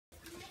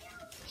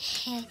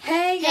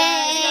Hey guys,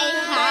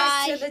 welcome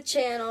hi. back to the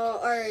channel.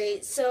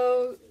 Alright,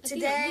 so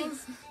today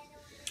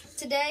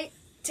today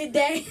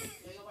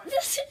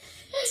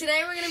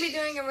we're gonna be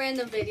doing a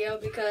random video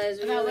because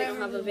we really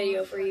don't have a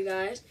video for you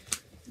guys.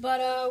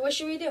 But what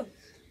should we do?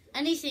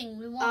 Anything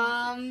we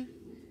want.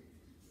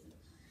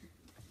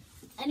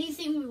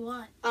 Anything we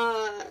want.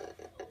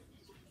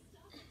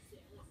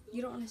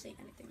 You don't want to say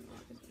anything we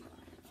want.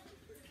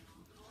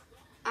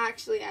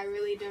 Actually, I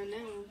really don't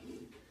know.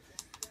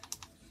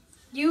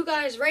 You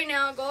guys, right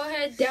now, go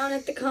ahead down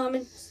at the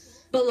comments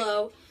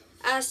below.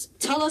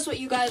 Tell us what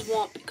you guys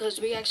want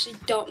because we actually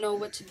don't know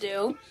what to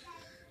do.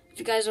 If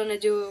you guys want to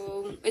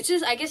do,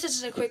 I guess this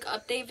is a quick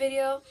update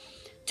video.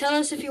 Tell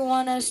us if you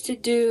want us to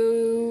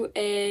do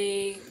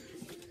a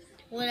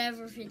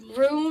Whatever video.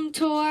 room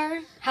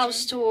tour,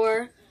 house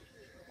tour,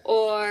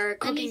 or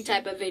cooking Anything.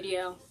 type of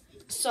video.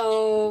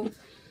 So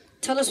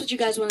tell us what you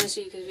guys want to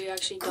see because we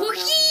actually don't know.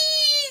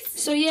 Cookies!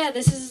 So yeah,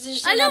 this is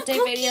just I an love update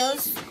cookies.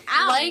 videos.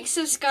 Ow. Like,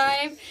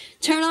 subscribe,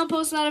 turn on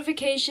post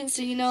notifications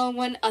so you know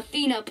when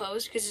Athena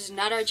posts because it's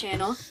not our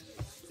channel.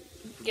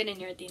 Get in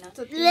here, Athena.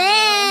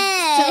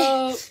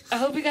 So I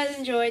hope you guys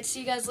enjoyed.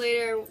 See you guys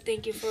later.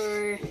 Thank you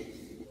for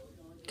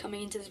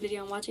coming into this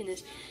video and watching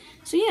this.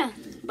 So yeah,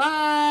 bye.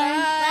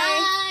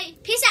 Bye.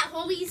 Peace out,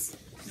 homies.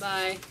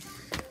 Bye.